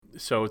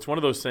So it's one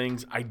of those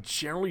things. I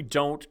generally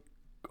don't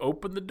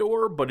open the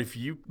door, but if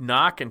you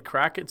knock and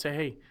crack it and say,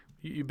 hey,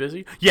 you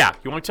busy? Yeah.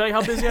 You want to tell you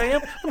how busy I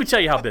am? Let me tell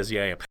you how busy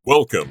I am.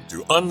 Welcome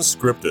to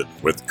Unscripted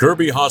with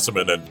Kirby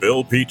Hasseman and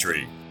Bill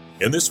Petrie.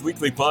 In this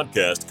weekly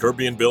podcast,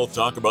 Kirby and Bill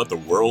talk about the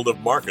world of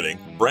marketing,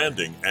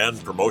 branding,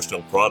 and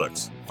promotional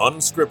products.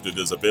 Unscripted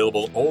is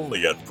available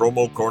only at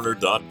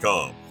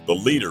promocorner.com, the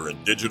leader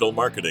in digital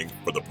marketing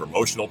for the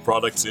promotional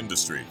products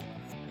industry.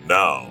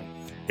 Now,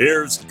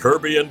 here's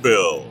Kirby and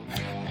Bill.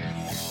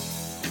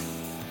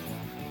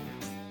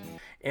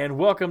 And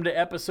welcome to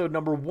episode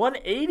number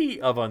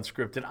 180 of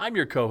Unscripted. I'm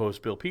your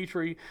co-host, Bill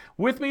Petrie.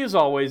 With me, as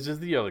always, is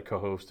the other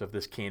co-host of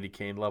this candy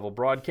cane level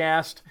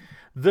broadcast,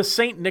 the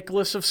St.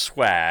 Nicholas of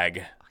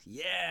swag.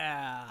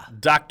 Yeah.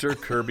 Dr.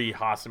 Kirby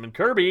Hasseman.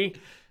 Kirby,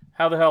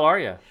 how the hell are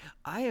you?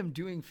 I am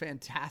doing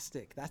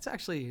fantastic. That's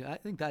actually, I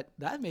think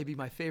that may be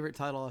my favorite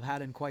title I've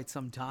had in quite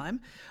some time.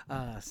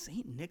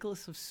 St.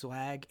 Nicholas of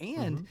swag.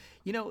 And,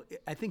 you know,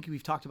 I think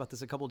we've talked about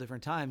this a couple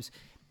different times.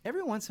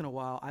 Every once in a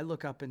while, I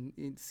look up and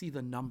see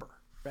the number.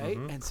 Right.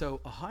 And so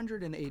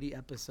 180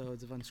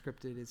 episodes of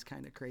Unscripted is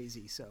kind of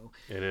crazy. So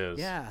it is.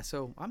 Yeah.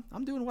 So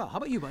I'm doing well. How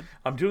about you, bud?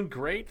 I'm doing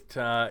great.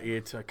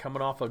 It's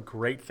coming off a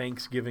great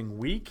Thanksgiving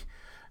week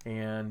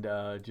and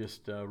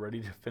just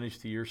ready to finish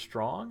the year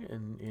strong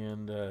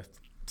and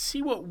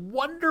see what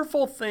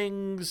wonderful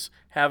things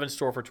have in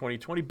store for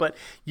 2020. But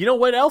you know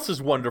what else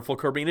is wonderful,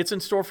 Kirby? And it's in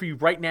store for you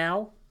right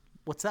now.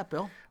 What's that,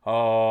 Bill?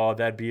 Oh,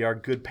 that'd be our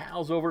good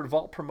pals over at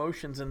Vault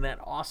Promotions and that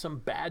awesome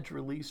badge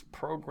release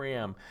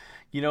program.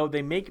 You know,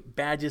 they make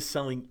badges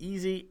selling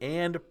easy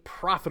and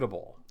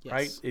profitable,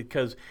 right?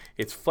 Because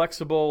it's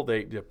flexible.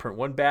 They print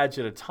one badge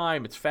at a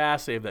time. It's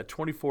fast. They have that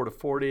 24 to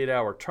 48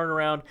 hour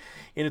turnaround,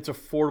 and it's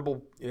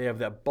affordable. They have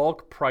that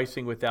bulk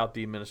pricing without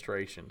the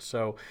administration.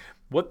 So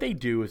what they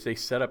do is they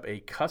set up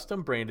a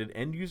custom branded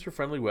and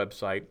user-friendly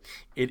website.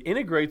 It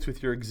integrates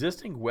with your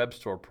existing web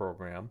store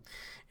program,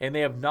 and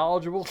they have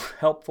knowledgeable,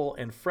 helpful,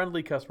 and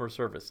friendly customer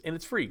service. And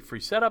it's free. Free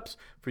setups,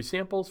 free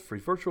samples, free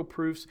virtual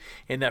proofs,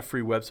 and that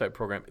free website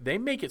program. They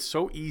make it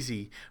so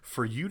easy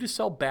for you to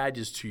sell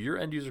badges to your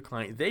end-user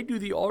client. They do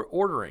the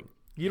ordering.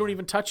 You don't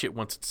even touch it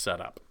once it's set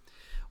up.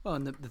 Well,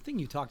 and the thing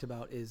you talked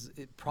about is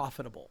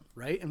profitable,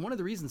 right? And one of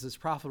the reasons it's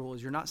profitable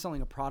is you're not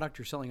selling a product,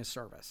 you're selling a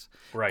service.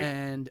 Right.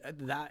 And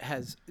that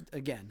has,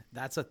 again,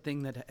 that's a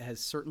thing that has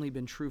certainly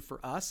been true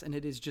for us, and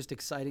it is just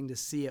exciting to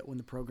see it when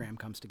the program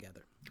comes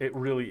together. It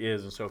really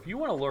is. And so if you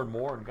want to learn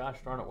more, and gosh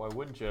darn it, why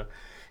wouldn't you?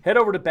 Head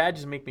over to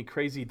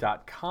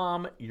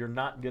badgesmakemecrazy.com. You're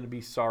not going to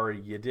be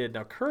sorry you did.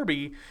 Now,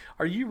 Kirby,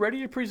 are you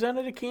ready to present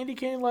at a candy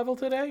cane level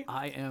today?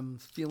 I am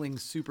feeling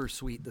super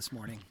sweet this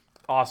morning.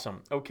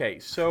 Awesome. Okay,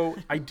 so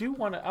I'm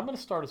going to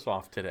start us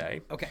off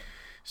today. Okay.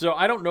 So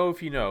I don't know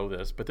if you know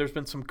this, but there's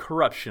been some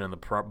corruption in the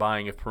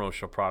buying of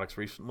promotional products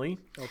recently.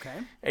 Okay.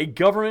 A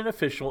government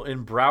official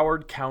in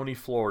Broward County,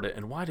 Florida,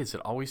 and why does it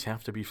always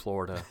have to be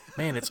Florida?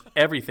 Man, it's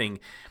everything.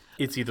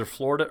 It's either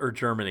Florida or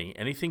Germany.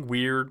 Anything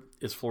weird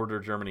is Florida or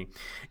Germany.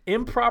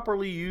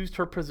 Improperly used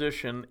her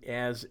position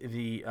as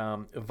the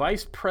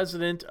Vice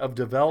President of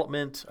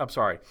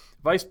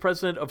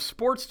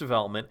Sports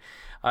Development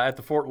at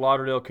the Fort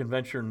Lauderdale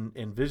Convention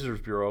and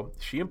Visitors Bureau.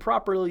 She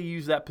improperly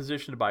used that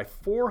position to buy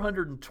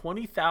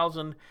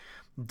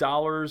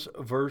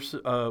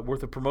 $420,000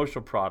 worth of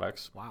promotional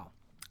products. Wow.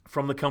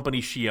 From the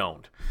company she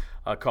owned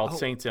called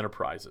Saints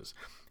Enterprises.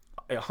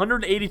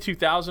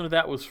 182,000 of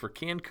that was for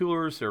can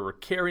coolers. There were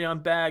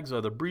carry-on bags,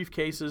 other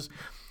briefcases.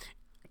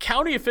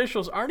 County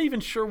officials aren't even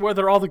sure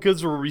whether all the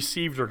goods were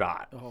received or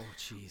not. Oh,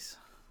 jeez.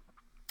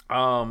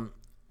 And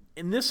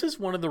this is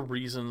one of the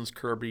reasons,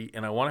 Kirby,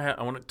 and I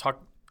want to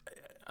talk.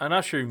 I'm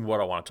not sure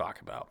what I want to talk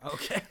about.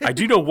 Okay. I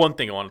do know one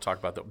thing I want to talk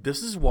about, though.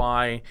 This is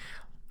why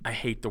I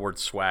hate the word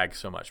swag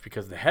so much,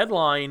 because the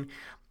headline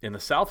in the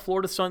South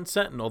Florida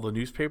Sun-Sentinel, the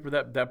newspaper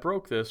that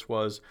broke this,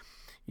 was,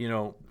 you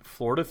know,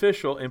 Florida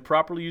official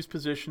improperly used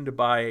position to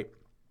buy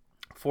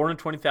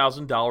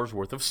 $420,000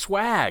 worth of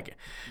swag.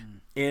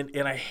 And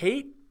I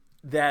hate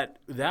that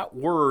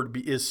word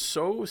is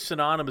so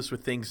synonymous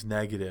with things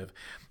negative.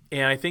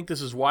 And I think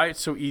this is why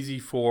it's so easy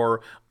for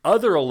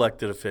other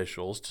elected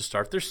officials to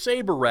start their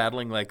saber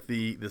rattling, like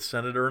the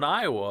senator in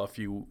Iowa a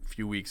few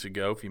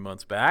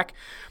months back,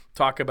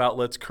 talk about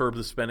let's curb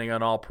the spending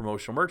on all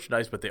promotional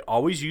merchandise, but they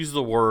always use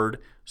the word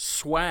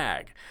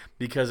swag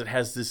because it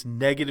has this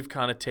negative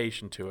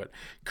connotation to it.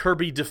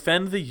 Kirby,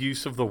 defend the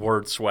use of the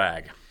word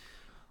swag.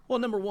 Well,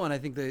 number one, I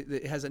think that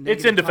it has a negative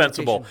It's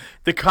indefensible.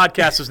 The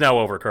podcast is now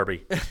over,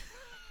 Kirby.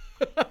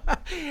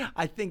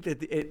 I think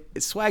that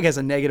swag has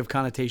a negative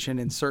connotation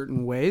in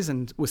certain ways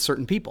and with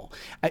certain people.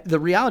 The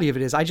reality of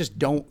it is I just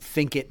don't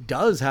think it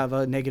does have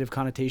a negative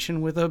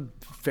connotation with a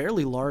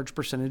fairly large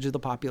percentage of the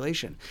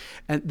population.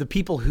 And the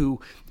people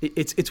who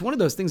it's one of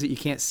those things that you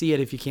can't see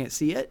it if you can't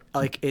see it.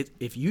 Like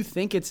if you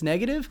think it's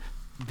negative,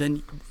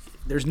 then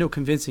there's no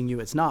convincing you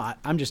it's not.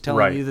 I'm just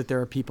telling you that there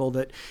are people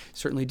that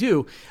certainly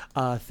do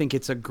think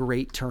it's a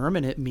great term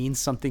and it means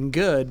something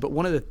good. But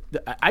one of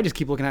I just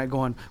keep looking at it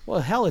going,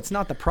 well, hell, it's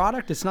not the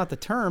product, it's not the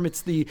term,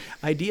 it's the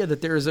idea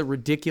that there is a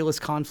ridiculous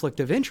conflict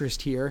of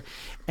interest here.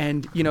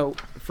 And,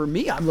 for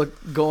me, I'm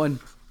going,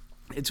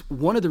 it's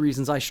one of the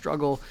reasons I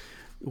struggle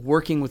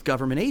working with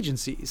government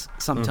agencies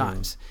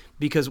sometimes,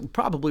 because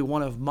probably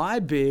one of my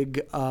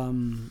big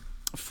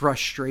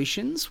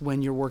frustrations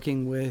when you're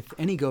working with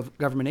any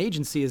government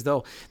agency is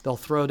they'll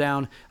throw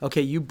down,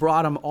 okay, you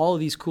brought them all of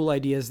these cool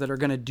ideas that are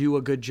going to do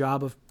a good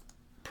job of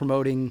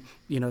promoting,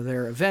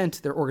 their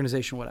event, their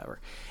organization, whatever.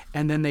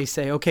 And then they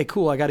say, okay,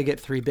 cool, I got to get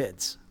 3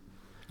 bids.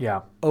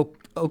 Yeah.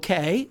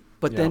 Okay.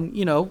 But then,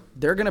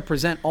 they're going to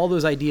present all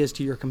those ideas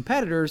to your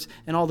competitors,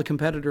 and all the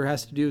competitor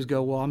has to do is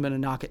go, well, I'm going to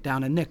knock it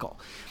down a nickel.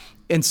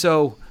 And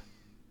so,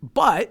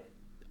 but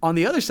on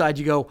the other side,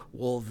 you go,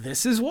 well,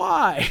 this is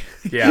why.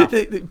 Yeah.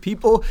 the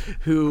people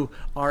who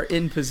are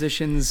in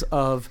positions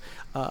of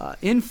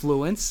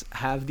influence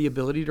have the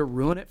ability to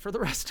ruin it for the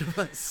rest of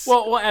us.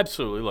 Well,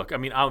 absolutely. Look, I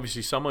mean,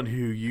 obviously, someone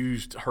who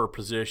used her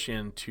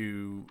position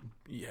to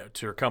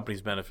her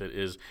company's benefit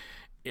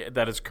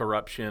that is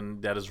corruption,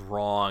 that is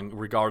wrong,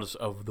 regardless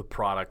of the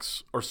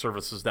products or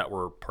services that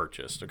were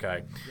purchased, okay?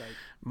 Right.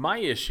 My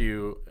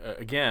issue,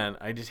 again,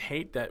 I just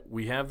hate that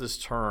we have this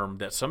term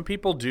that some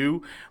people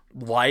do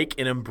like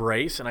and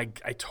embrace, and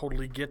I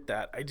totally get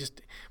that.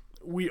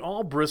 We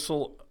all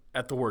bristle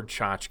at the word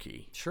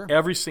tchotchke. Sure.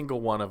 Every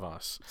single one of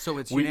us. So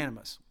it's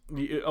unanimous.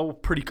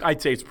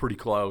 I'd say it's pretty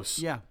close.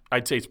 Yeah.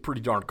 I'd say it's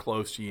pretty darn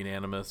close to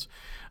unanimous.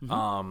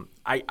 Mm-hmm.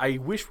 I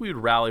wish we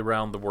would rally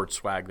around the word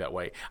swag that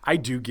way. I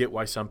do get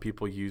why some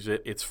people use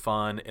it. It's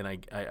fun, and I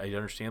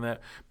understand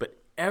that. But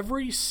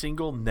every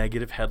single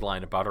negative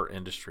headline about our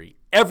industry,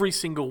 every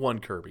single one,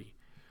 Kirby,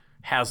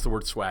 has the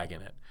word swag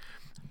in it.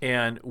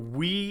 And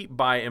we,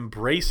 by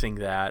embracing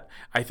that,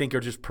 I think are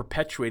just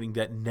perpetuating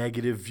that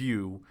negative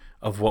view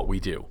of what we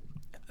do.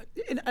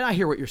 And I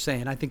hear what you're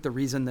saying. I think the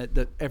reason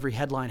that every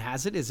headline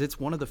has it is it's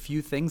one of the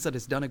few things that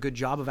has done a good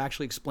job of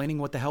actually explaining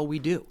what the hell we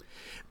do.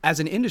 As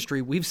an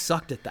industry, we've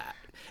sucked at that.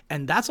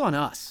 And that's on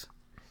us.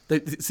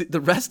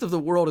 The rest of the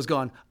world has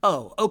gone,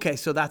 oh, okay,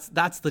 so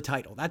that's the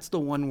title. That's the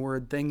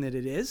one-word thing that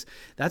it is.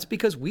 That's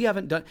because we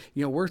haven't done,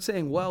 we're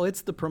saying, well,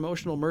 it's the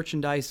promotional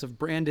merchandise of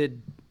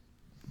branded,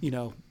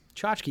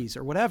 tchotchkes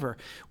or whatever.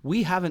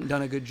 We haven't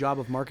done a good job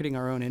of marketing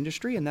our own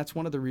industry, and that's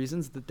one of the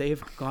reasons that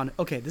they've gone,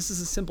 okay, this is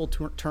a simple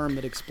term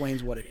that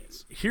explains what it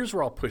is. Here's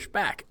where I'll push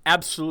back.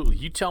 Absolutely.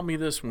 You tell me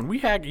this. When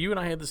you and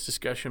I had this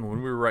discussion when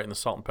we were writing the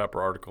Salt and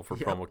Pepper article for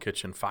Promo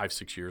Kitchen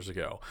 5-6 years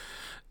ago.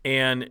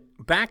 And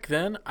back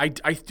then, I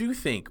do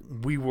think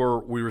we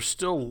were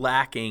still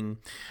lacking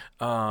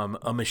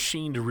a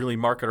machine to really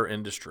market our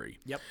industry.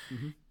 Yep.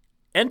 Mm-hmm.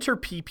 Enter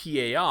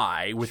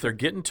PPAI with their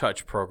Get in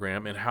Touch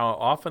program and how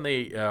often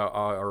they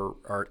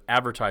are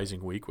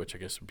advertising week, which I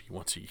guess would be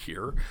once a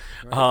year.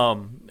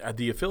 Right.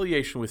 The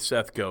affiliation with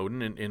Seth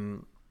Godin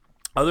and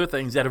other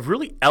things that have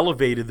really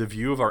elevated the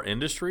view of our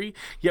industry,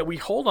 yet we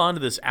hold on to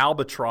this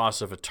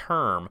albatross of a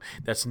term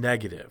that's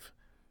negative.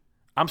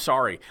 I'm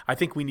sorry. I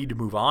think we need to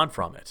move on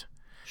from it.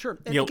 Sure.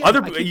 You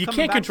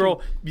can't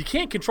control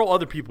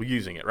other people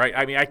using it, right?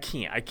 I mean, I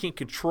can't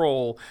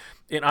control.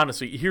 And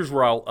honestly, here's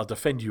where I'll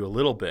defend you a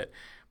little bit.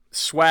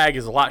 Swag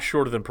is a lot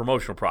shorter than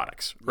promotional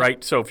products,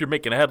 right? So if you're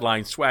making a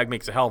headline, swag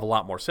makes a hell of a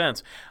lot more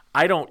sense.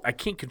 I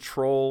can't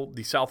control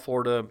the South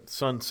Florida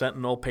Sun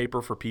Sentinel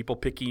paper for People,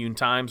 Picayune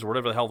Times, or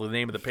whatever the hell the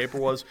name of the paper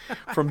was,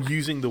 from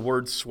using the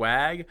word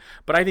swag.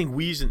 But I think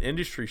we as an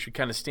industry should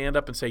kind of stand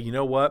up and say, you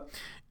know what?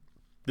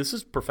 This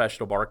is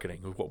professional marketing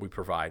of what we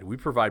provide. We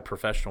provide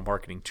professional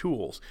marketing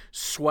tools.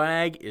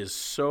 Swag is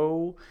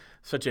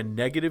such a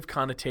negative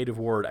connotative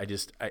word.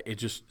 It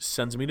just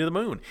sends me to the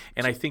moon.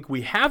 And I think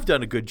we have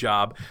done a good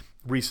job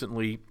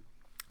recently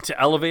to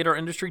elevate our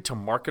industry, to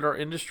market our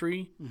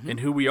industry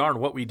and who we are and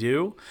what we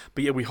do.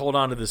 But yet we hold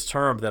on to this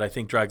term that I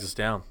think drags us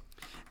down.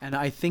 And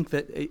I think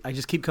that I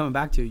just keep coming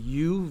back to,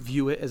 you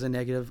view it as a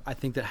negative. I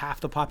think that half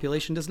the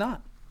population does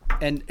not.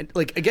 And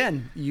like,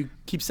 again, you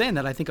keep saying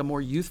that. I think a more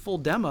youthful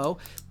demo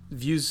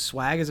views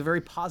swag as a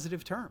very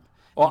positive term.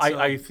 Well,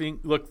 I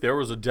think, look, there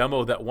was a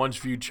demo that once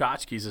viewed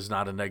tchotchkes as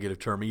not a negative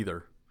term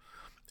either.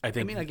 I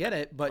get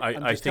it, but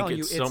I'm just telling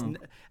you,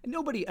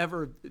 nobody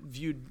ever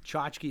viewed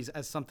tchotchkes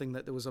as something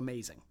that was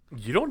amazing.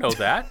 You don't know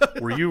that.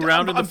 Were you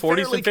around in the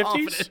 40s and 50s?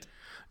 Confident.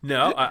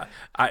 No,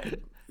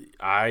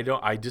 I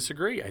don't. I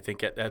disagree. I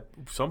think at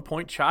some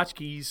point,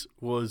 tchotchkes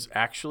was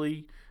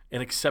actually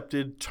an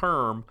accepted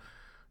term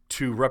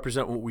to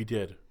represent what we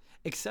did.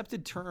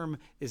 Accepted term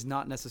is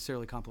not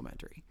necessarily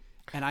complimentary.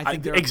 And I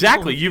think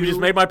exactly. You just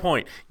made my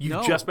point.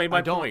 Just made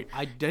my point.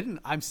 I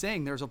didn't. I'm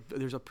saying there's a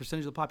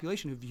percentage of the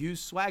population who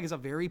views swag as a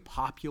very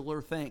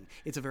popular thing.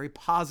 It's a very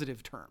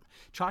positive term.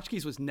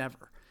 Tchotchkes was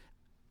never.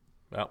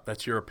 Well,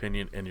 that's your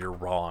opinion, and you're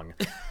wrong.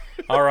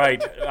 All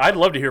right. I'd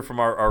love to hear from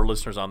our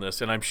listeners on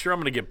this, and I'm sure I'm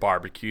going to get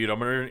barbecued.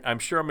 I'm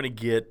sure I'm going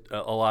to get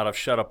a lot of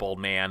shut up, old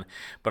man.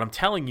 But I'm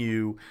telling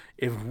you,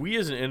 if we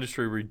as an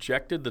industry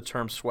rejected the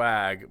term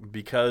swag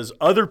because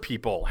other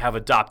people have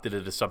adopted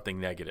it as something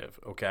negative,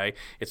 okay?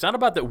 It's not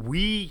about that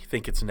we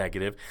think it's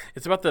negative.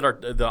 It's about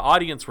that the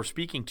audience we're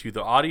speaking to,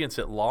 the audience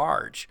at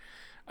large,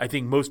 I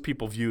think most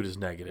people view it as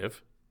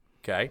negative,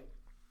 okay?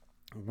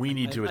 We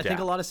need to adapt. I think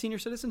a lot of senior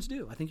citizens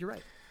do. I think you're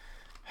right.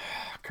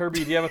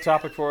 Kirby, do you have a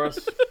topic for us?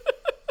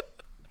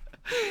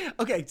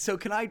 Okay, so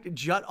can I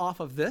jut off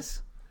of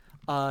this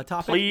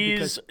topic?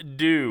 Please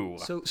do.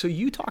 So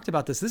you talked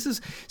about this.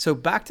 So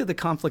back to the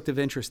conflict of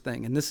interest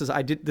thing, and this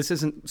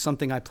isn't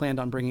something I planned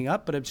on bringing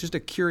up, but it's just a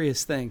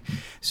curious thing.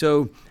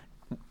 So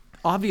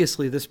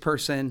obviously, this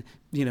person,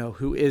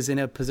 who is in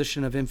a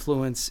position of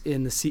influence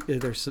in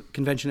their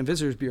Convention and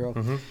Visitors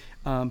Bureau,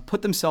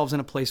 put themselves in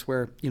a place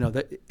where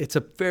that it's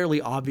a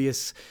fairly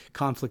obvious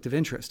conflict of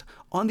interest.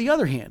 On the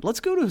other hand, let's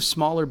go to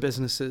smaller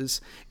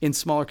businesses in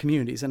smaller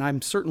communities, and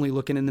I'm certainly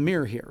looking in the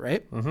mirror here,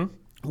 right? Mm-hmm.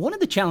 One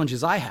of the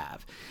challenges I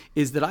have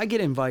is that I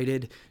get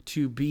invited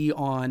to be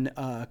on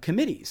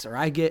committees, or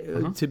I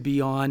get to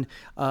be on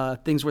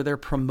things where they're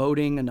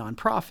promoting a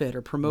nonprofit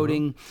or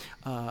promoting,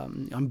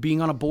 I'm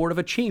being on a board of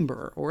a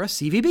chamber or a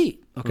CVB,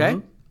 okay?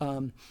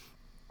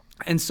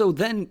 And so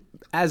then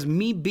as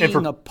me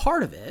being a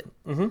part of it,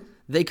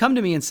 they come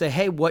to me and say,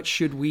 hey, what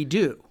should we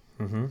do?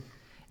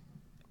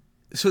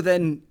 So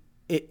then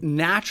it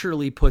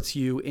naturally puts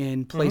you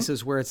in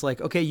places where it's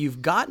like, okay,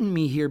 you've gotten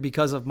me here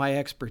because of my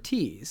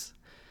expertise,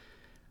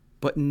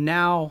 but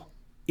now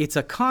it's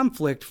a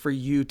conflict for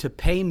you to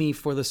pay me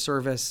for the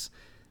service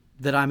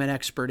that I'm an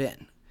expert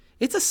in.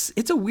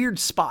 It's a weird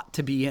spot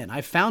to be in.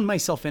 I found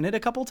myself in it a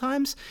couple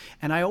times,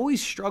 and I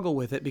always struggle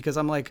with it because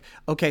I'm like,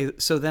 okay,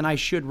 so then I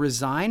should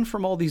resign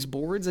from all these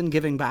boards and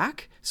giving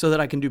back so that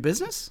I can do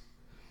business?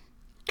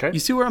 Okay. You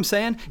see what I'm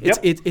saying? Yep.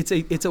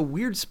 It's a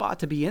weird spot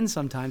to be in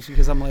sometimes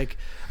because I'm like,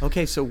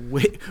 okay, so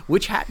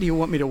which hat do you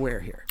want me to wear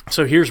here?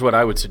 So here's what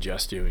I would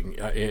suggest doing.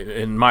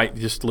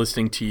 Just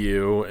listening to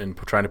you and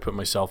trying to put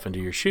myself into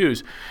your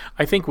shoes,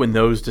 I think when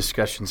those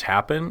discussions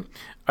happen,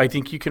 I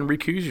think you can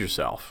recuse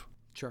yourself.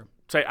 Sure.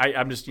 Say,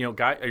 I'm just,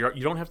 guy,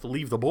 you don't have to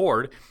leave the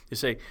board. You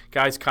say,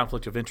 guys,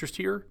 conflict of interest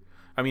here.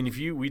 I mean,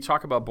 we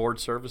talk about board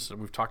service, and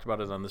we've talked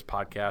about it on this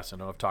podcast. I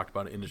know I've talked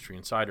about it Industry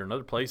Insider and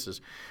other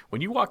places.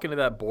 When you walk into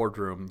that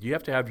boardroom, you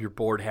have to have your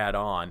board hat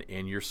on,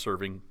 and you're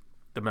serving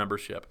the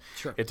membership.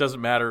 Sure. It doesn't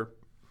matter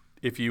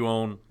if you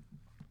own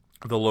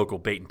the local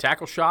bait and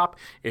tackle shop,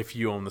 if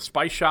you own the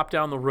spice shop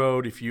down the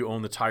road, if you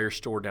own the tire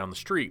store down the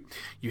street.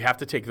 You have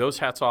to take those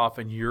hats off,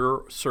 and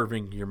you're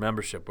serving your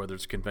membership, whether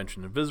it's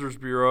Convention and Visitors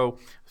Bureau,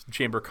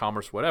 Chamber of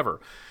Commerce,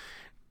 whatever.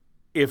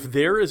 If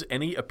there is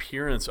any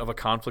appearance of a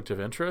conflict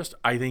of interest,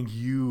 I think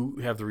you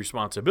have the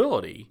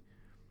responsibility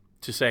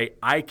to say,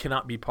 I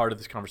cannot be part of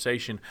this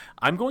conversation.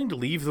 I'm going to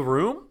leave the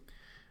room,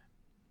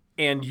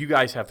 and you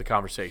guys have the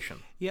conversation.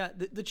 Yeah,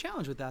 the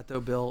challenge with that,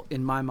 though, Bill,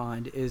 in my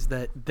mind, is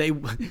that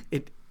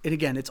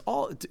it's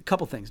a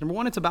couple things. Number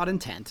one, it's about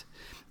intent.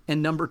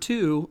 And number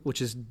two,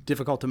 which is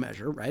difficult to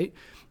measure, right?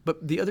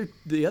 But the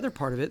other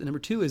part of it, number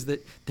two, is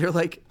that they're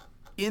like,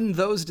 in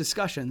those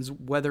discussions,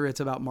 whether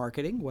it's about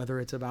marketing, whether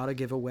it's about a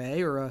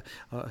giveaway or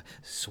a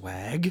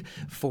swag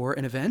for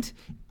an event,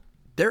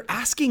 they're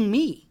asking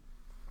me.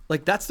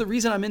 Like, that's the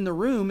reason I'm in the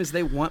room, is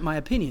they want my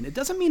opinion. It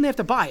doesn't mean they have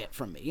to buy it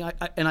from me,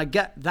 and I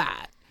get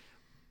that.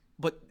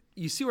 But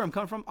you see where I'm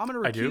coming from? I'm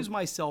going to recuse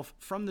myself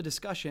from the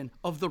discussion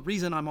of the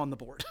reason I'm on the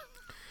board.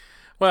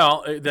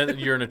 Well, then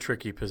you're in a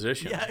tricky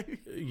position, yeah.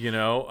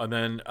 And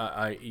then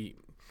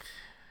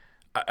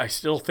I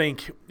still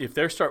think if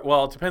they're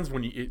it depends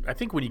I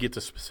think when you get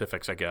to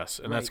specifics, I guess,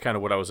 and that's kind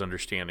of what I was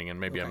understanding,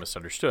 and maybe I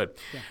misunderstood.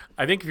 Yeah.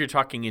 I think if you're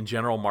talking in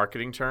general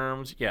marketing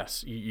terms,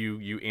 yes,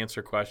 you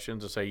answer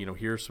questions and say,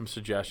 here's some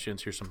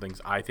suggestions, here's some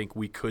things I think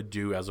we could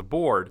do as a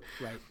board.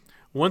 Right.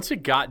 Once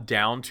it got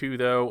down to,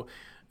 though,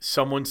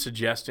 someone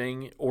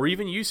suggesting, or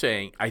even you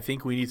saying, I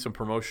think we need some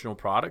promotional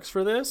products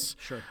for this.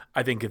 Sure.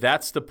 I think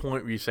that's the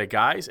point where you say,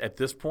 guys, at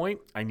this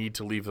point, I need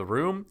to leave the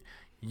room.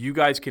 You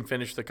guys can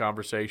finish the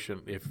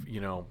conversation if,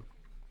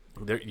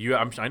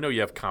 I know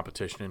you have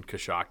competition in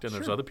Coshocton.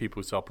 There's other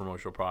people who sell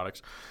promotional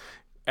products.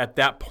 At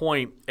that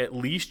point, at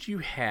least you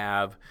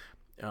have,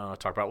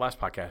 talked about last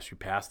podcast, you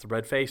passed the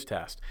red face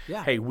test.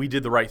 Yeah. Hey, we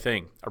did the right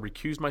thing. I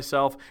recused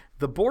myself.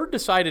 The board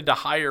decided to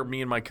hire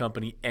me and my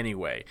company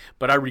anyway,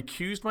 but I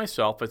recused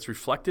myself. It's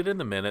reflected in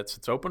the minutes.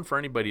 It's open for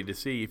anybody to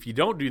see. If you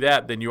don't do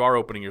that, then you are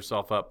opening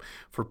yourself up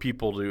for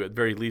people to at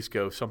very least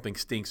go, something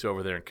stinks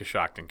over there in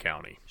Coshocton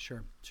County.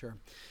 Sure.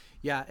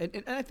 Yeah,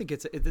 and I think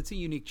it's a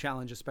unique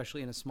challenge,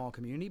 especially in a small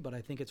community, but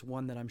I think it's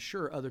one that I'm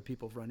sure other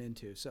people have run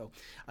into. So,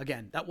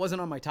 again, that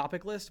wasn't on my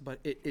topic list, but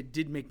it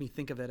did make me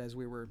think of it as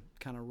we were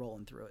kind of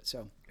rolling through it.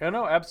 So,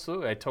 no,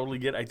 absolutely. I totally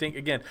get it. I think,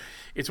 again,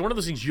 it's one of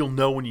those things you'll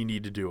know when you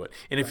need to do it.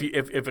 And if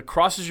it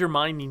crosses your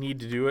mind you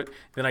need to do it,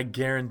 then I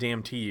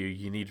guarantee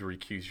you need to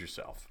recuse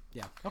yourself.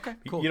 Yeah. Okay.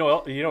 Cool. You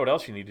know what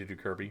else you need to do,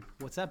 Kirby?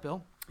 What's that,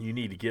 Bill? You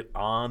need to get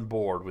on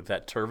board with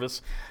that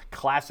Tervis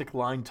classic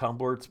line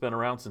tumbler. It's been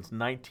around since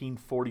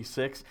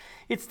 1946.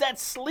 It's that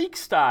sleek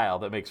style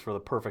that makes for the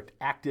perfect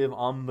active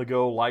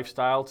on-the-go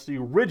lifestyle. It's the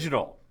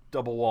original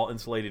double wall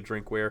insulated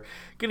drinkware.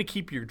 Going to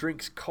keep your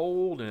drinks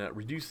cold, and it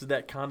reduces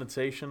that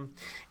condensation,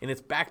 and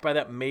it's backed by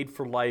that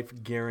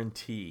made-for-life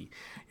guarantee.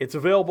 It's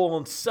available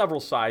in several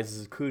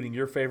sizes, including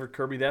your favorite,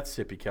 Kirby, that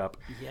sippy cup.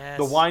 Yes.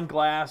 The wine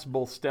glass,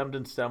 both stemmed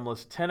and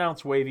stemless,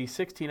 10-ounce wavy,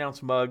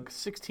 16-ounce mug,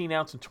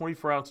 16-ounce and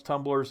 24-ounce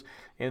tumblers,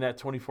 and that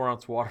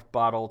 24-ounce water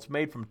bottle. It's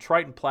made from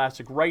Triton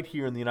plastic right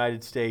here in the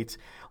United States.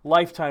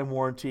 Lifetime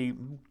warranty,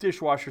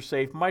 dishwasher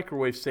safe,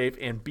 microwave safe,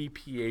 and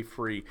BPA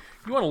free.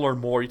 You want to learn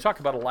more, you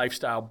talk about a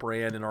lifestyle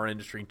brand in our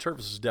industry, and Tervis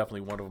is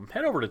definitely one of them.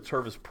 Head over to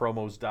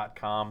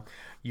tervispromos.com.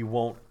 You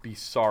won't be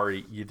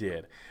sorry you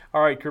did.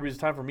 All right, Kirby, it's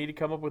time for me to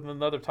come up with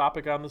another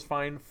topic on this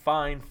fine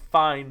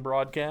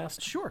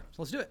broadcast. Sure.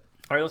 Let's do it.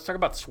 All right, let's talk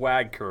about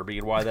swag, Kirby,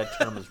 and why that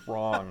term is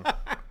wrong.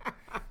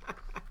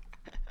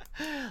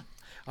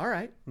 All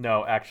right.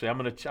 No, actually, I'm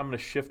gonna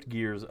shift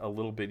gears a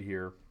little bit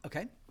here.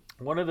 Okay.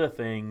 One of the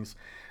things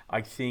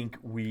I think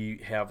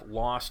we have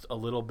lost a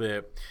little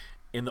bit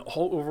in the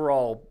whole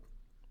overall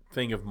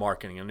thing of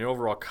marketing and the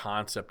overall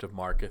concept of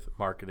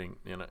marketing,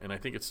 and I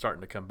think it's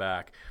starting to come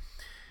back,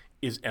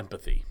 is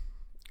empathy.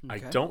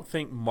 Okay. I don't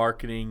think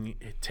marketing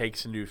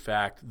takes into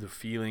fact the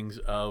feelings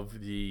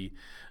of the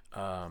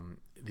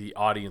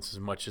audience as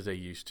much as they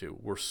used to.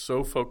 We're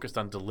so focused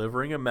on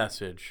delivering a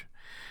message,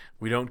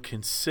 we don't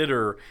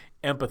consider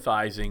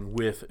empathizing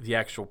with the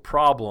actual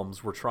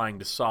problems we're trying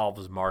to solve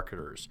as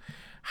marketers.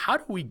 How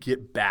do we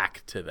get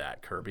back to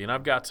that, Kirby? And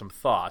I've got some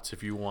thoughts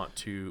if you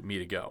want me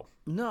to go.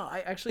 No,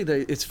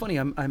 it's funny.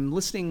 I'm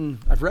listening.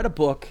 I've read a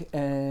book,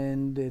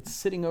 and it's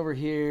sitting over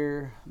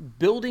here.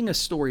 Building a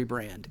Story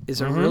Brand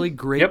is a really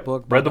great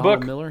book by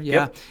Donald Miller.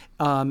 Yeah,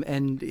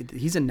 and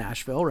he's in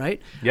Nashville,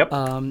 right? Yep.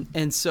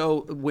 And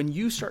so when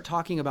you start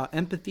talking about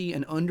empathy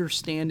and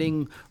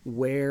understanding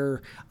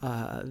where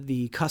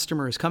the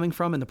customer is coming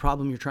from and the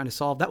problem you're trying to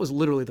solve, that was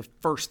literally the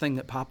first thing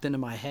that popped into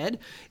my head.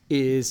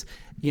 Is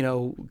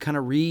kind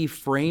of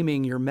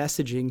reframing your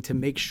messaging to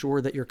make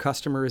sure that your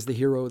customer is the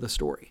hero of the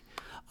story.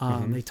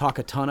 They talk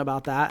a ton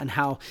about that and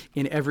how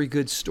in every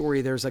good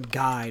story there's a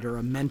guide or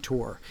a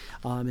mentor.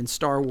 In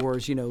Star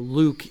Wars,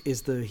 Luke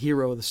is the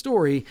hero of the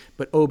story,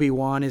 but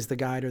Obi-Wan is the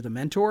guide or the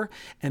mentor.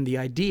 And the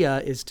idea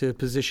is to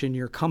position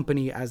your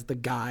company as the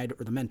guide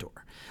or the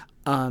mentor.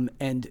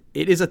 And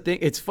it is a thing.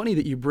 It's funny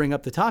that you bring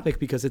up the topic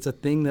because it's a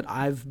thing that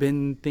I've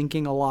been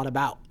thinking a lot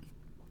about.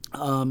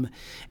 And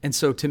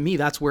so to me,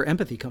 that's where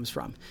empathy comes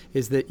from,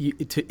 is that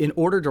in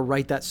order to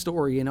write that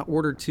story, in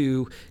order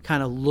to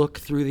kind of look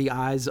through the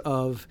eyes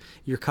of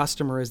your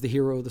customer as the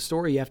hero of the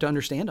story, you have to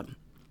understand them.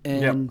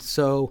 And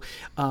so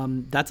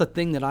that's a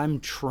thing that I'm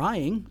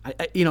trying.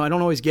 I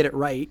don't always get it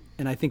right.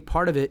 And I think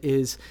part of it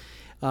is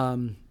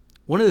one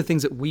of the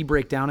things that we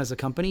break down as a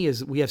company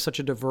is we have such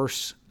a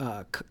diverse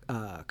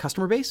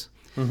customer base.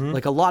 Mm-hmm.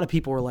 Like a lot of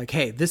people are like,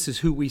 hey, this is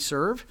who we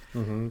serve.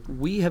 Mm-hmm.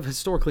 We have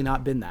historically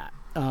not been that.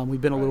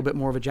 We've been a little bit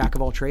more of a jack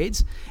of all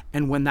trades.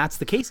 And when that's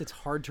the case, it's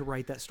hard to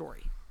write that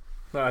story.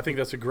 Well, I think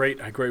that's a great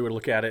way to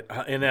look at it.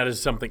 And that is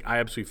something I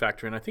absolutely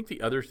factor in. I think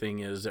the other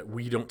thing is that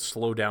we don't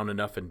slow down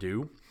enough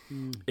and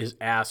is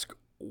ask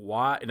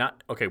why.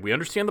 We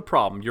understand the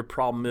problem. Your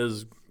problem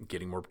is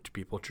getting more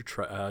people at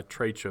your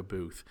trade show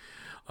booth,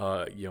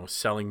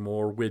 selling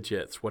more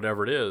widgets,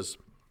 whatever it is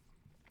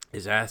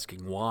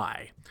asking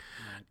why.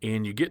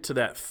 And you get to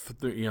that,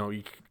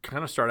 you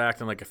kind of start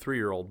acting like a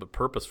 3-year-old, but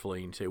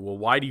purposefully. And you say, well,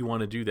 why do you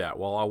want to do that?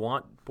 Well, I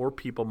want more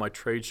people at my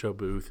trade show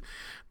booth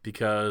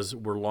because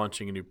we're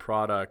launching a new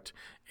product,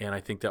 and I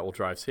think that will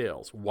drive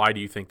sales. Why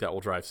do you think that will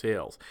drive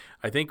sales?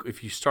 I think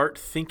if you start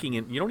thinking,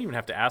 and you don't even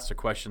have to ask the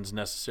questions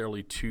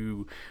necessarily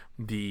to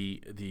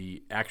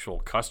the actual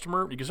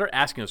customer, you can start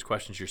asking those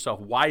questions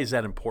yourself. Why is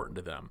that important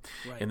to them?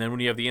 Right. And then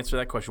when you have the answer to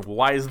that question, well,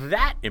 why is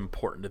that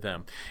important to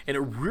them? And it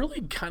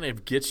really kind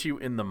of gets you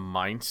in the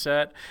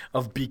mindset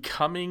of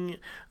becoming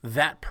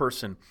that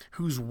person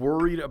who's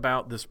worried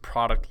about this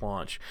product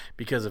launch,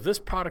 because if this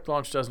product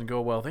launch doesn't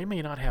go well, they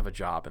may not have a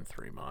job in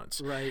 3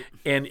 months. Right.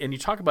 And you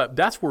talk about,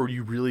 that's where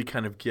you really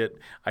kind of get,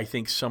 I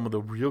think, some of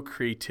the real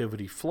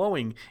creativity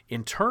flowing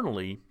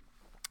internally,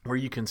 where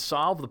you can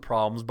solve the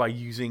problems by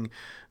using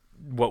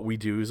what we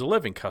do as a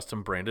living,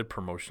 custom branded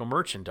promotional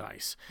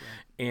merchandise.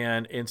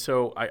 Right. And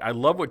so I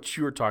love what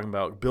you were talking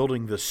about,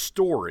 building the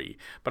story.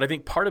 But I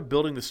think part of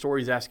building the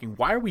story is asking,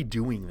 why are we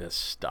doing this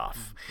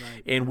stuff?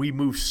 Right. And we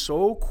move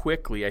so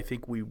quickly. I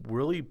think we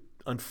really,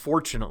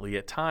 unfortunately,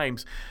 at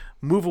times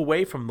move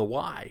away from the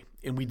why.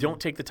 And we don't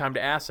take the time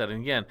to ask that.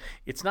 And again,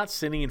 it's not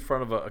sitting in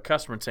front of a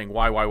customer and saying,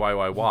 why?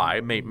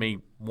 It may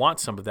want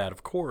some of that,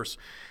 of course.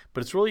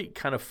 But it's really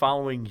kind of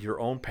following your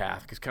own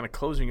path. It's kind of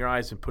closing your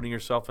eyes and putting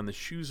yourself in the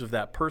shoes of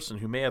that person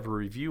who may have a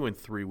review in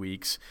 3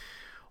 weeks.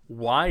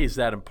 Why is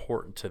that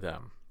important to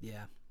them?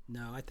 Yeah.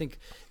 No, I think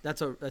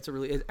that's a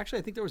really, actually,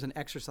 I think there was an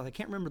exercise. I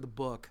can't remember the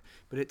book,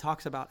 but it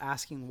talks about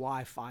asking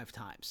why 5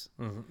 times.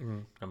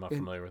 I'm not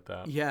familiar with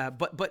that. Yeah,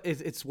 but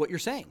it's what you're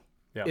saying.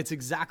 Yeah.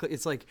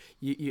 It's like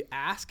you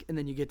ask and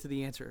then you get to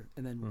the answer,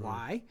 and then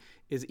why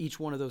is each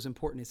one of those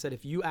important. It said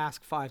if you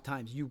ask 5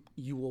 times, you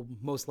will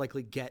most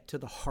likely get to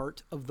the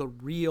heart of the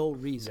real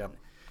reason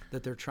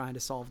that they're trying to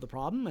solve the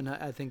problem, and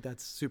I think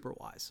that's super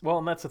wise. Well,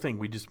 and that's the thing.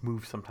 We just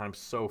move sometimes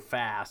so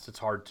fast, it's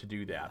hard to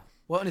do that.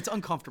 Well, and it's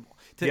uncomfortable.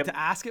 To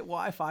ask it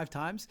why 5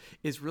 times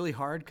is really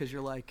hard, because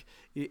you're like,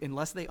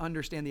 unless they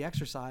understand the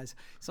exercise,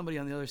 somebody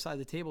on the other side of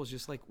the table is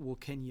just like, well,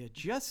 can you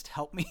just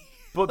help me?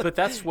 But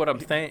that's what I'm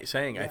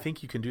saying. Yeah. I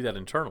think you can do that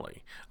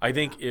internally. I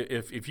think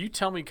if you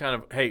tell me kind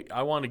of, hey,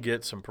 I want to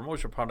get some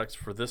promotional products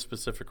for this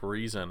specific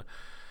reason,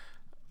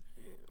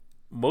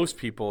 most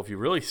people, if you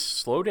really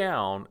slow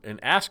down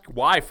and ask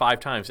why 5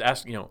 times,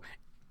 ask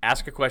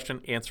a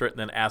question, answer it, and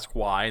then ask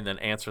why, and then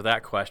answer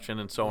that question,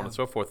 and so on and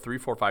so forth, 3,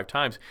 4, 5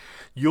 times,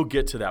 you'll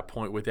get to that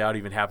point without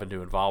even having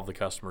to involve the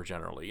customer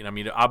generally. And I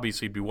mean,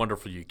 obviously, it'd be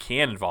wonderful if you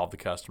can involve the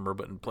customer,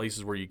 but in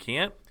places where you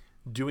can't,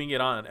 doing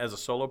it as a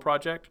solo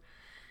project,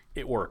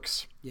 it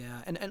works.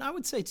 Yeah, and I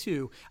would say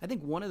too, I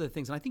think one of the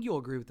things, and I think you'll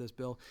agree with this,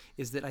 Bill,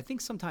 is that I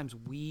think sometimes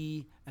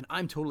and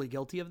I'm totally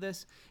guilty of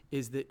this,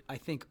 is that I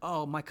think,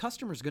 oh, my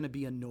customer's going to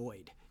be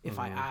annoyed if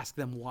I ask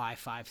them why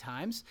 5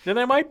 times. Then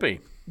they might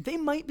be. They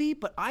might be,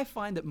 but I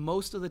find that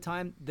most of the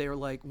time they're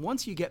like,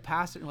 once you get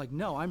past it, you're like,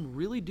 no, I'm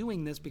really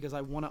doing this because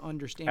I want to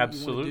understand what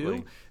you want to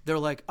do. They're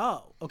like,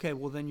 oh, okay,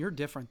 well then you're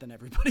different than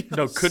everybody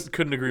else. No,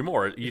 couldn't agree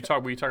more. We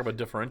talk about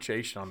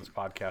differentiation on this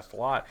podcast a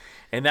lot,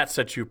 and that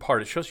sets you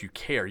apart. It shows you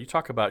care. You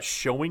talk about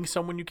showing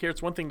someone you care.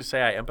 It's one thing to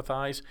say I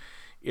empathize.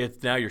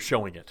 Now you're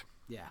showing it.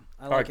 Yeah.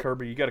 All right,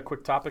 Kirby, you got a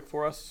quick topic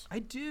for us? I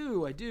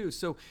do.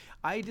 So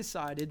I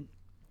decided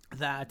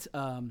that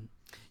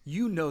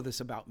you know this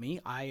about me.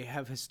 I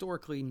have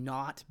historically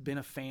not been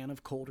a fan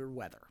of colder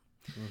weather.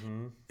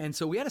 Mm-hmm. And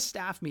so we had a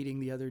staff meeting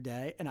the other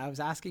day, and I was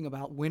asking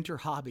about winter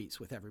hobbies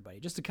with everybody,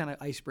 just a kind of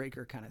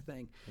icebreaker kind of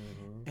thing.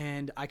 Mm-hmm.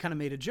 And I kind of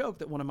made a joke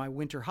that one of my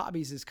winter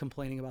hobbies is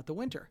complaining about the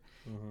winter.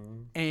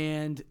 Mm-hmm.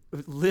 And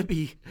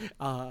Libby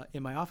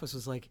in my office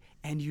was like,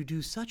 and you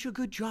do such a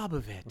good job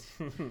of it.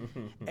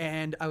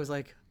 And I was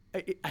like,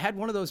 I had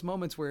one of those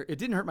moments where it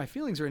didn't hurt my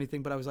feelings or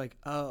anything, but I was like,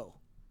 oh.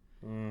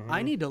 Mm-hmm.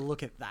 I need to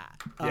look at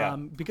that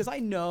because I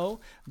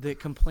know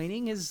that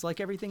complaining is like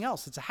everything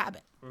else. It's a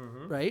habit,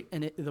 right?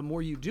 And the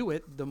more you do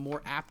it, the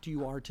more apt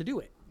you are to do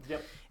it.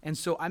 Yep. And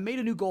so I made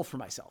a new goal for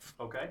myself.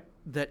 Okay.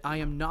 That I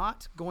am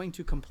not going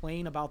to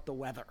complain about the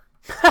weather.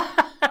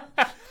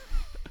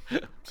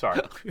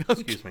 Sorry.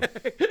 Excuse me.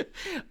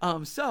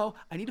 So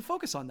I need to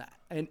focus on that.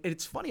 And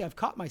it's funny, I've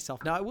caught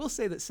myself. Now, I will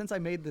say that since I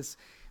made this,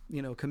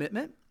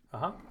 commitment,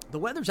 the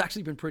weather's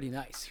actually been pretty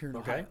nice here in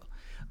Ohio.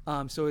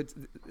 So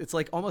it's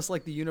like almost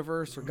like the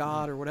universe or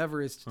God or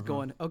whatever is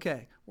going,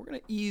 okay, we're going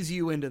to ease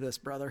you into this,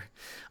 brother,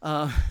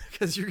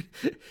 because you're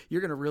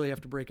going to really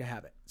have to break a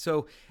habit.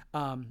 So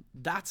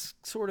that's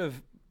sort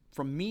of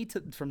from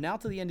now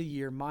to the end of the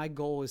year, my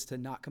goal is to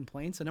not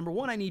complain. So number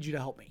one, I need you to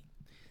help me.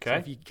 Okay. So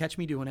if you catch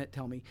me doing it,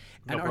 tell me.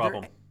 No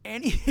problem.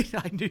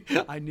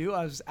 I knew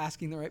I was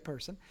asking the right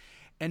person.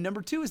 And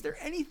number two, is there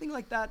anything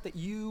like that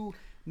you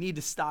need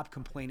to stop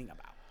complaining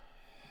about?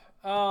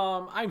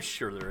 I'm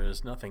sure there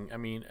is nothing. I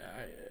mean,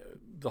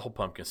 the whole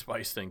pumpkin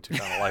spice thing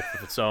took on a life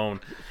of its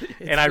own,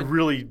 and I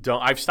really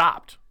don't. I've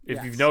stopped.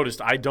 If you've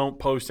noticed, I don't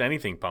post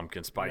anything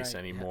pumpkin spice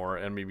anymore.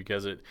 I mean,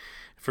 because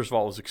first of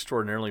all, it was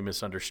extraordinarily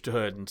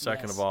misunderstood, and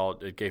second of all,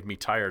 it gave me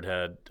tired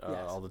head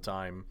all the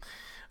time.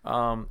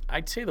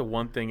 I'd say the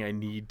one thing I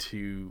need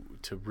to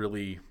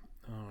really,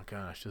 oh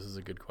gosh, this is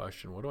a good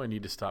question. What do I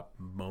need to stop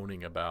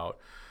moaning about?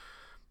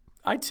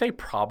 I'd say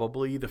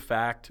probably the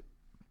fact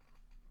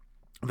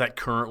that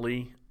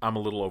currently I'm a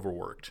little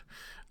overworked.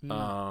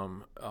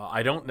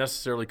 I don't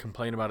necessarily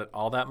complain about it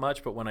all that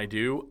much, but when I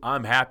do,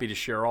 I'm happy to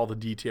share all the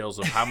details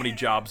of how many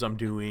jobs I'm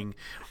doing,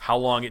 how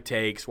long it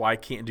takes, why I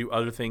can't do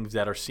other things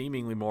that are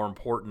seemingly more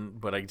important,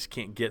 but I just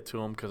can't get to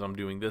them because I'm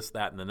doing this,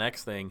 that, and the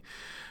next thing.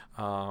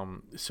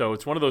 So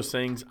it's one of those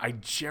things. I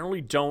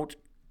generally don't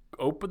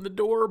open the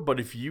door, but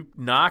if you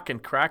knock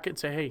and crack it and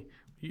say, hey,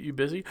 you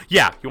busy?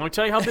 Yeah. You want to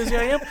tell you how busy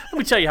I am? Let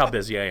me tell you how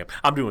busy I am.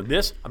 I'm doing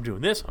this. I'm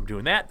doing this. I'm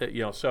doing that.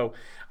 So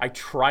I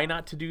try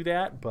not to do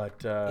that,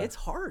 but it's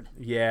hard.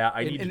 Yeah,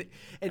 I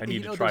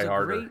need to try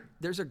harder.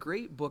 There's a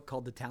great book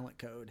called The Talent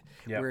Code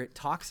where it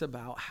talks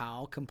about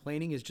how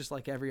complaining is just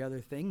like every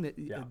other thing. That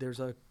there's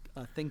a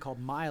thing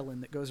called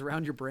myelin that goes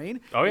around your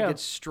brain. Oh yeah, it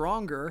gets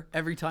stronger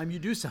every time you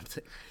do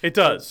something. It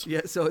does.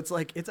 Yeah, so it's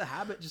like it's a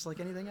habit, just like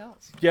anything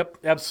else. Yep,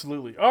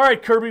 absolutely. All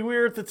right, Kirby,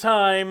 we're at the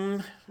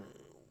time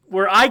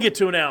where I get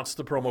to announce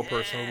the promo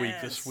person of the week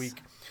this week.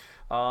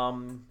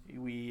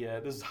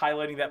 This is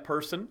highlighting that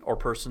person, or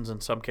persons in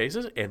some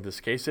cases. In this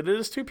case, it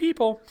is 2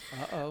 people.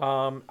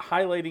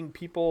 Highlighting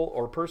people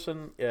or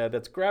person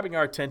that's grabbing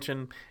our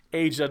attention.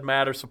 Age doesn't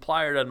matter.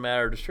 Supplier doesn't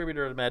matter.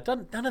 Distributor doesn't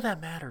matter. None of that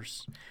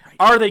matters. Right.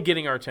 Are they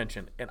getting our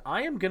attention? And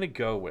I am going to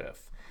go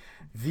with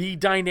the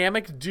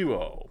dynamic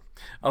duo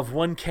of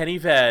one Kenny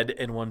Ved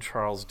and one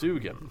Charles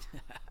Dugan.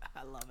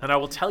 I love it. And I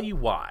will tell you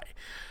why.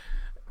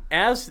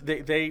 As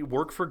they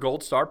work for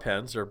Gold Star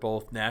Pens, they're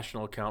both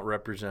national account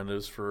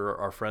representatives for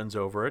our friends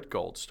over at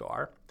Gold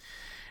Star.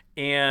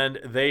 And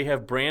they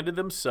have branded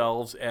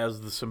themselves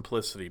as the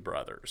Simplicity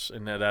Brothers.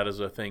 And that is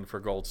a thing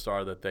for Gold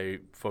Star, that they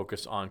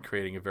focus on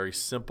creating a very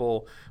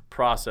simple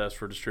process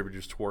for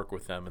distributors to work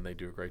with them, and they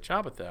do a great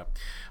job at that.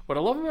 What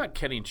I love about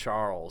Kenny and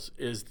Charles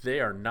is they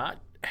are not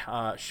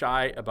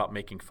shy about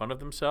making fun of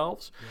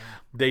themselves. Yeah.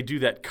 They do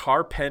that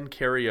car pen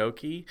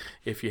karaoke.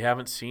 If you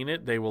haven't seen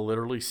it, they will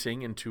literally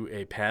sing into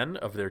a pen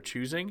of their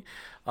choosing.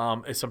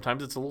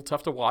 Sometimes it's a little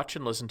tough to watch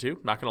and listen to,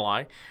 not going to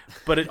lie,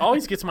 but it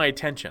always gets my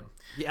attention.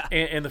 Yeah.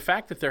 And the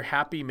fact that they're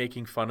happy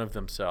making fun of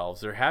themselves,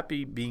 they're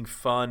happy being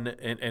fun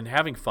and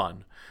having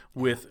fun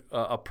with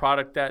a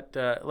product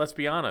that, let's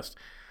be honest,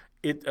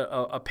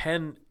 a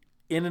pen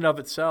in and of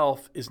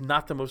itself is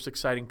not the most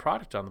exciting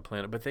product on the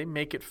planet, but they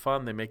make it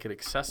fun, they make it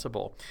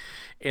accessible.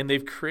 And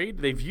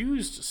they've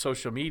used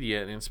social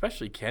media, and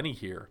especially Kenny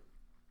here.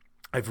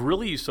 I've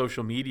really used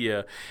social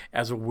media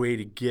as a way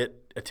to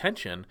get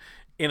attention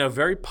in a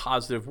very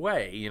positive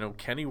way. You know,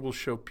 Kenny will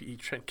show,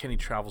 Kenny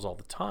travels all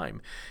the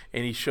time,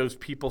 and he shows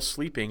people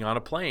sleeping on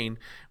a plane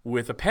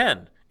with a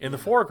pen in the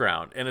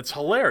foreground, and it's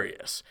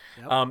hilarious.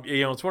 Yep.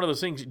 You know, it's one of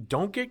those things.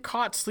 Don't get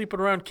caught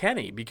sleeping around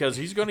Kenny, because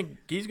he's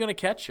gonna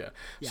catch you.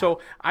 Yeah. So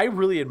I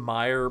really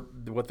admire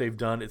what they've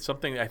done. It's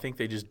something I think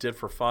they just did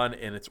for fun,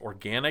 and it's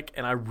organic,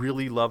 and I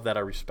really love that. I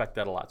respect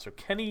that a lot. So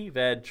Kenny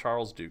Ved,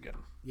 Charles Dugan.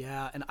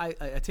 Yeah, and I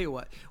tell you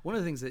what, one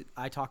of the things that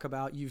I talk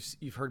about,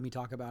 you've heard me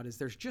talk about, is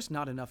there's just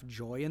not enough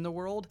joy in the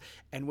world,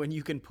 and when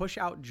you can push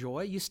out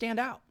joy, you stand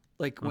out.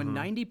 Like when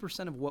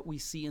 90% of what we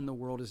see in the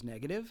world is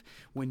negative,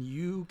 when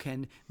you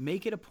can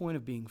make it a point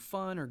of being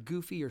fun or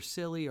goofy or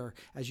silly, or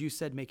as you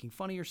said, making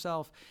fun of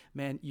yourself,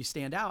 man, you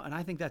stand out. And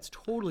I think that's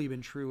totally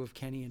been true of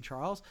Kenny and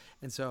Charles.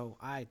 And so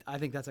I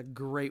think that's a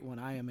great one.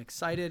 I am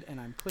excited,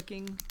 and I'm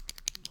clicking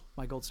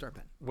my Gold Star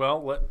pen.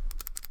 Well,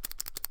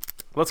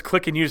 let's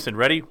click in unison.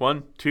 Ready?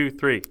 1, 2,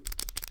 3.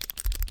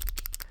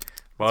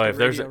 Well, if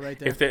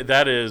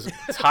that is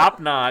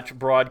top-notch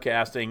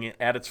broadcasting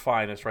at its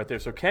finest right there.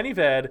 So Kenny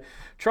Ved,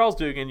 Charles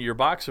Dugan, your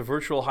box of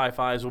virtual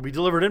high-fives will be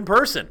delivered in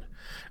person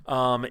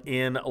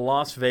in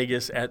Las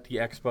Vegas at the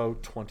Expo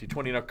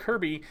 2020. Now,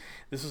 Kirby,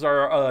 this is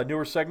our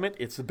newer segment.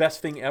 It's the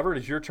best thing ever. It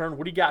is your turn.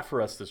 What do you got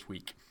for us this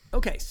week?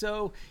 Okay,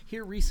 so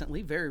here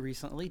recently, very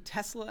recently,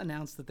 Tesla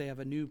announced that they have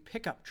a new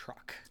pickup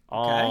truck.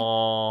 Okay?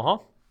 Uh-huh.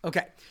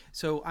 Okay,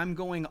 so I'm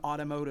going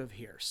automotive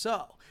here.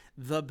 So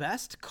the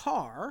best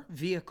car,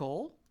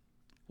 vehicle,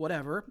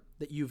 whatever,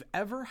 that you've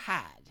ever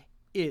had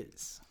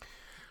is?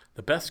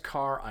 The best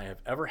car I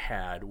have ever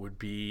had would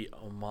be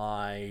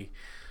my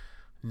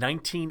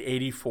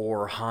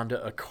 1984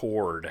 Honda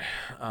Accord,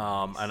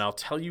 and I'll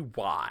tell you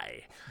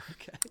why.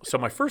 Okay. So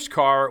my first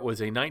car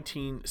was a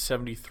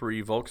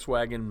 1973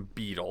 Volkswagen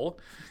Beetle.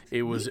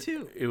 It was Me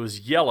too. It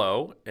was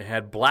yellow. It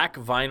had black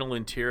vinyl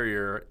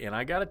interior, and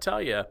I got to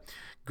tell you,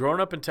 growing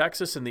up in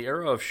Texas in the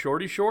era of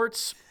shorty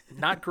shorts,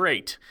 not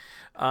great.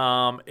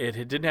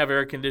 It didn't have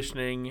air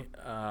conditioning,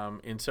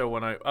 and so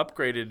when I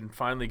upgraded and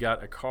finally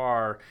got a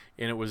car,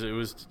 and it was a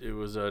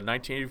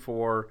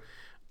 1984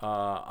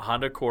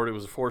 Honda Accord. It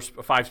was a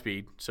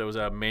 5-speed, so it was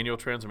a manual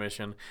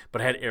transmission, but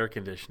it had air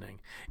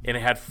conditioning, and it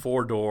had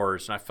 4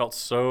 doors, and I felt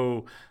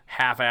so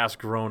half-assed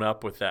grown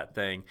up with that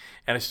thing,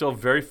 and I still have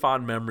very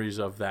fond memories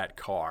of that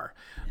car.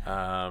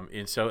 Yeah.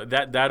 And so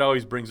that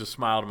always brings a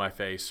smile to my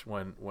face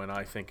when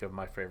I think of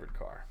my favorite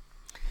car.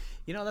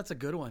 You know, that's a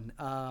good one.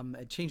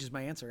 It changes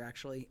my answer,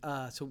 actually.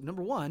 So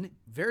number one,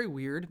 very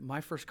weird. My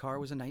first car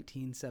was a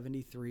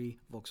 1973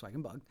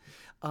 Volkswagen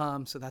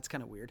Bug. So that's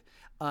kind of weird.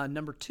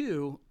 Number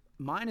two,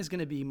 mine is going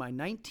to be my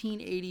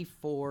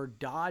 1984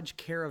 Dodge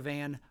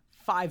Caravan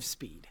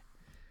 5-speed.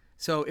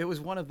 So it was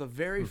one of the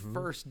very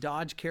first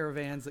Dodge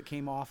Caravans that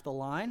came off the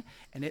line,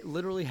 and it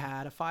literally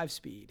had a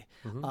 5-speed.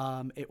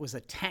 It was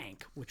a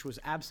tank, which was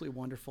absolutely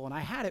wonderful. And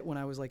I had it when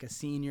I was like a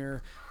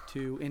senior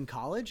in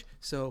college.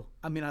 So,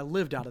 I mean, I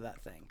lived out of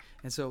that thing.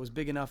 And so it was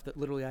big enough that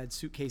literally I had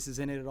suitcases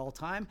in it at all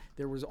time.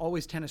 There was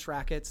always tennis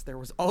rackets. There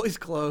was always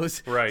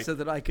clothes. Right. So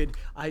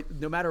that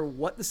no matter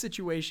what the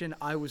situation,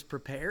 I was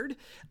prepared.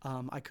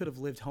 I could have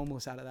lived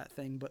homeless out of that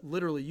thing. But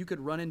literally, you could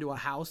run into a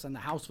house and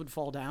the house would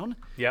fall down.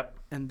 Yep.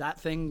 And that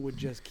thing would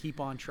just keep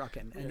on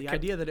trucking. And the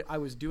idea that I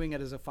was doing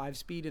it as a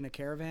 5-speed in a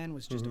Caravan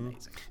was just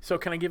amazing. So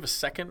can I give a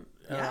second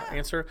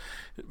answer?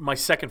 My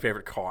second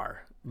favorite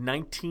car,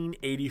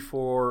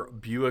 1984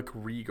 Buick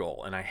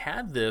Regal. And I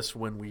had this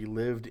when we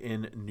lived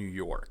in New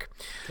York.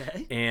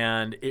 Okay.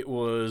 And it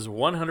was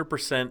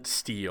 100%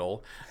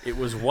 steel. It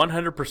was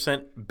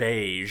 100%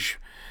 beige.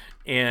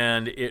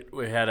 And it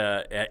had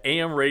a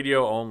AM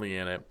radio only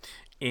in it.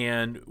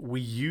 And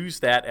we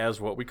used that as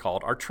what we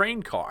called our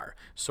train car.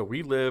 So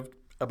we lived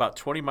about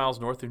 20 miles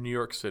north of New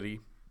York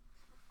City.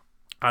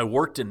 I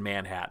worked in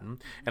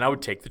Manhattan, and I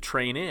would take the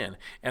train in.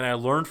 And I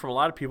learned from a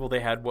lot of people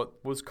they had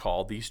what was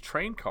called these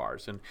train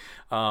cars. And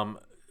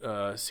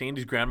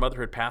Sandy's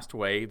grandmother had passed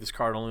away. This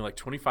car had only like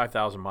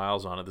 25,000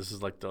 miles on it. This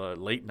is like the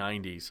late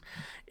 90s.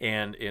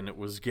 And it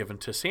was given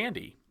to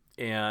Sandy.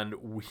 And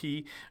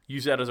we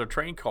used that as our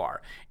train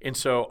car. And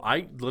so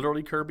I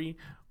literally, Kirby,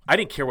 I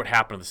didn't care what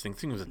happened to this thing.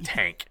 This thing was a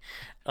tank.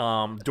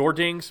 Door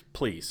dings,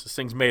 please. This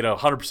thing's made of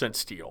 100%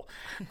 steel.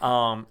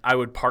 I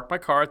would park my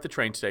car at the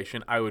train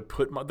station. I would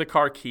put the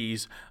car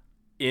keys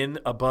in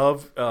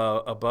above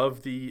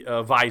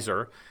the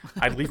visor.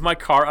 I'd leave my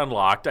car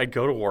unlocked. I'd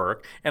go to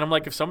work. And I'm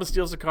like, if someone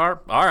steals the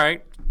car, all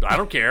right, I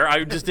don't care.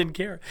 I just didn't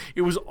care.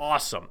 It was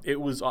awesome.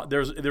 It was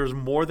there's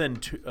more than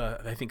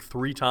I think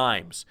 3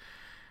 times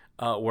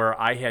where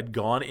I had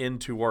gone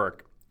into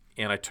work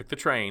and I took the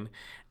train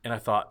and I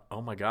thought,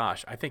 oh my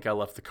gosh, I think I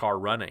left the car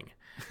running.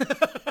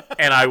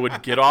 And I would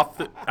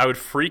I would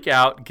freak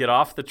out, get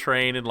off the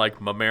train in like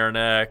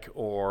Mamaroneck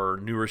or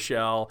New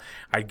Rochelle.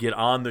 I'd get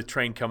on the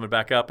train coming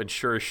back up, and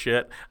sure as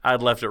shit,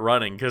 I'd left it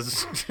running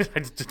because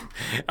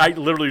I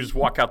literally just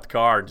walk out the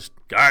car and just,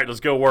 all right,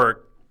 let's go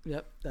work.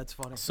 Yep, that's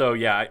funny. So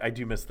yeah, I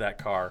do miss that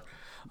car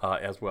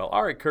as well.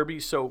 All right, Kirby.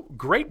 So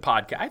great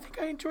podcast. I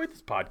think I enjoyed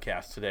this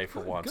podcast today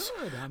for once.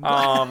 Good.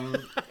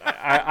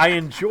 I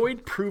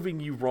enjoyed proving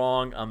you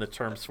wrong on the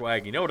term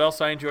swag. You know what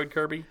else I enjoyed,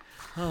 Kirby?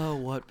 Oh,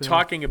 what, Bill?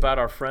 Talking about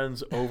our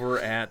friends over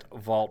at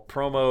Vault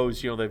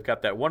Promos. You know, they've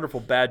got that wonderful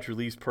badge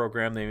release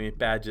program. They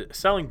make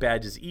selling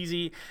badges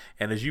easy.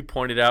 And as you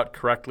pointed out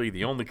correctly,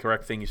 the only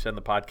correct thing you said in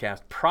the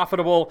podcast,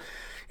 profitable.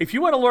 If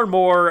you want to learn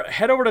more,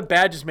 head over to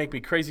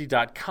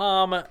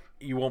badgesmakemecrazy.com.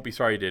 You won't be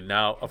sorry you did.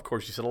 Now, of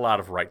course, you said a lot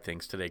of right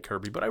things today,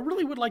 Kirby, but I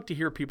really would like to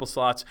hear people's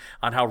thoughts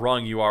on how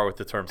wrong you are with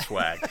the term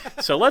swag.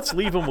 So let's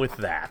leave them with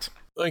that.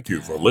 Thank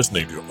you for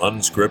listening to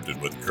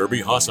Unscripted with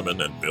Kirby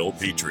Hasseman and Bill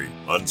Petrie.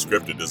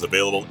 Unscripted is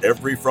available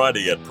every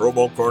Friday at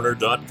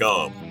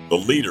promocorner.com, the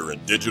leader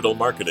in digital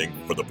marketing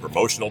for the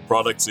promotional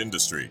products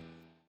industry.